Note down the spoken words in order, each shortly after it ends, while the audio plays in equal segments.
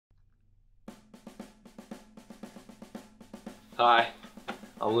Hi,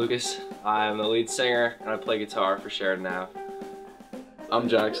 I'm Lucas. I'm the lead singer and I play guitar for Sheridan Ave. I'm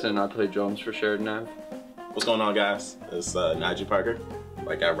Jackson. I play drums for Sheridan Ave. What's going on, guys? It's Najee Parker.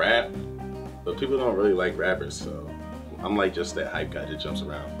 Like, I rap, but people don't really like rappers, so I'm like just that hype guy that jumps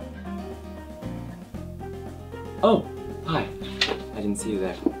around. Oh, hi. I didn't see you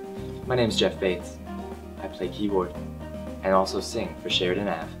there. My name's Jeff Bates. I play keyboard and also sing for Sheridan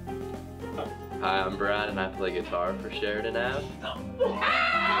Ave. Hi, I'm Brad and I play guitar for Sheridan Ave.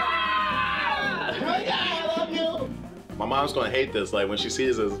 My mom's gonna hate this. Like, when she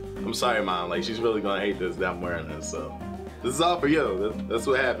sees this, I'm sorry, Mom. Like, she's really gonna hate this that I'm wearing this. So this is all for you. That's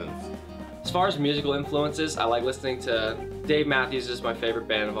what happens. As far as musical influences, I like listening to Dave Matthews is my favorite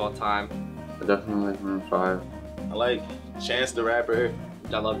band of all time. I definitely like Maroon 5. I like Chance the Rapper.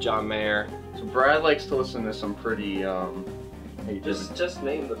 I love John Mayer. So Brad likes to listen to some pretty, Just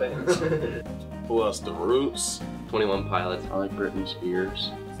name the bands. Who else? The Roots. 21 Pilots. I like Britney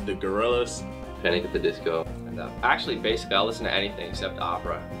Spears. The Gorillas. Panic at the Disco. And actually, basically, I listen to anything except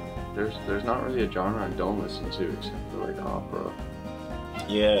opera. There's not really a genre I don't listen to except for like opera.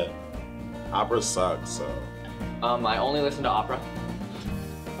 Yeah. Opera sucks, so. I only listen to opera.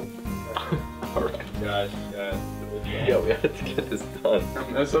 Alright. Guys. Yo, we have to get this done.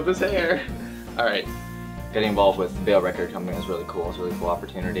 Mess up his hair. Alright. Getting involved with Vale Record Company is really cool. It's a really cool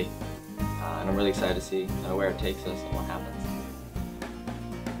opportunity. And I'm really excited to see where it takes us and what happens.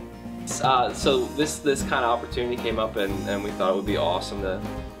 So this kind of opportunity came up and we thought it would be awesome to,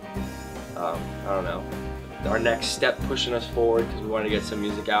 I don't know, our next step pushing us forward because we wanted to get some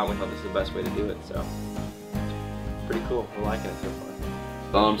music out and we thought this was the best way to do it, so pretty cool. We're liking it so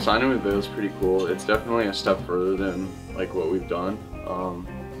far. Signing with Vale is pretty cool. It's definitely a step further than like what we've done.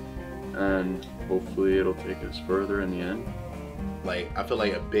 And hopefully it'll take us further in the end. Like, I feel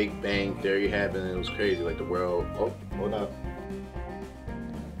like a Big Bang Theory happened and it was crazy. Like, the world. Oh, hold up.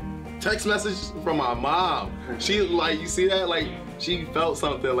 Text message from my mom. She, like, you see that? Like, she felt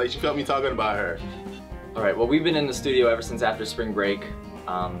something. Like, she felt me talking about her. Alright, well, we've been in the studio ever since after spring break,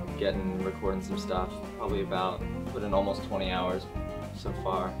 recording some stuff. Probably put in almost 20 hours so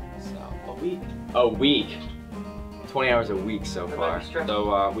far. So, a week. 20 hours a week so far.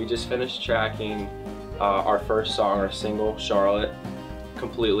 So we just finished tracking our first song, our single, Charlotte,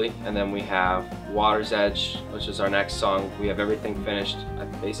 completely, and then we have Water's Edge, which is our next song. We have everything finished,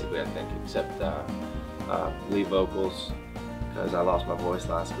 basically, I think, except lead vocals, because I lost my voice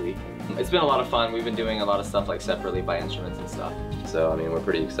last week. It's been a lot of fun. We've been doing a lot of stuff like separately by instruments and stuff. So I mean, we're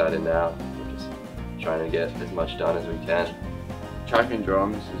pretty excited now. We're just trying to get as much done as we can. Tracking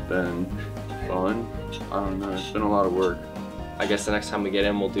drums has been fun. I don't know, it's been a lot of work. I guess the next time we get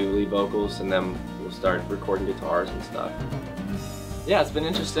in, we'll do lead vocals and then we'll start recording guitars and stuff. Yeah, it's been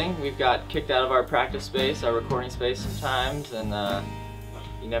interesting. We've got kicked out of our practice space, our recording space sometimes, and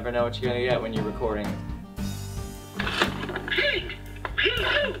you never know what you're gonna get when you're recording.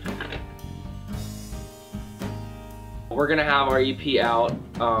 We're gonna have our EP out.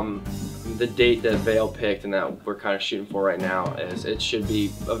 The date that Vale picked and that we're kind of shooting for right now is it should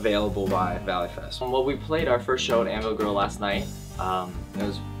be available by Valley Fest. Well, we played our first show at Anvil Girl last night. It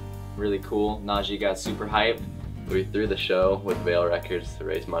was really cool. Najee got super hyped. We threw the show with Vale Records to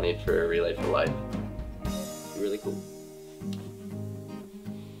raise money for Relay for Life. Really cool.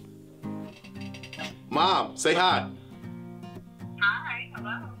 Mom, say hi. Hi,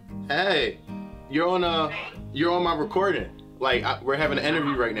 hello. Hey, you're on my recording. Like, we're having an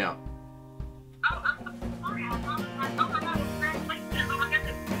interview right now. Oh, I'm sorry. Oh my God, congratulations. Oh my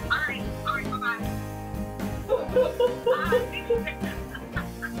goodness. All right,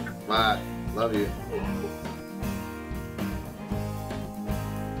 bye-bye. Bye. Love you.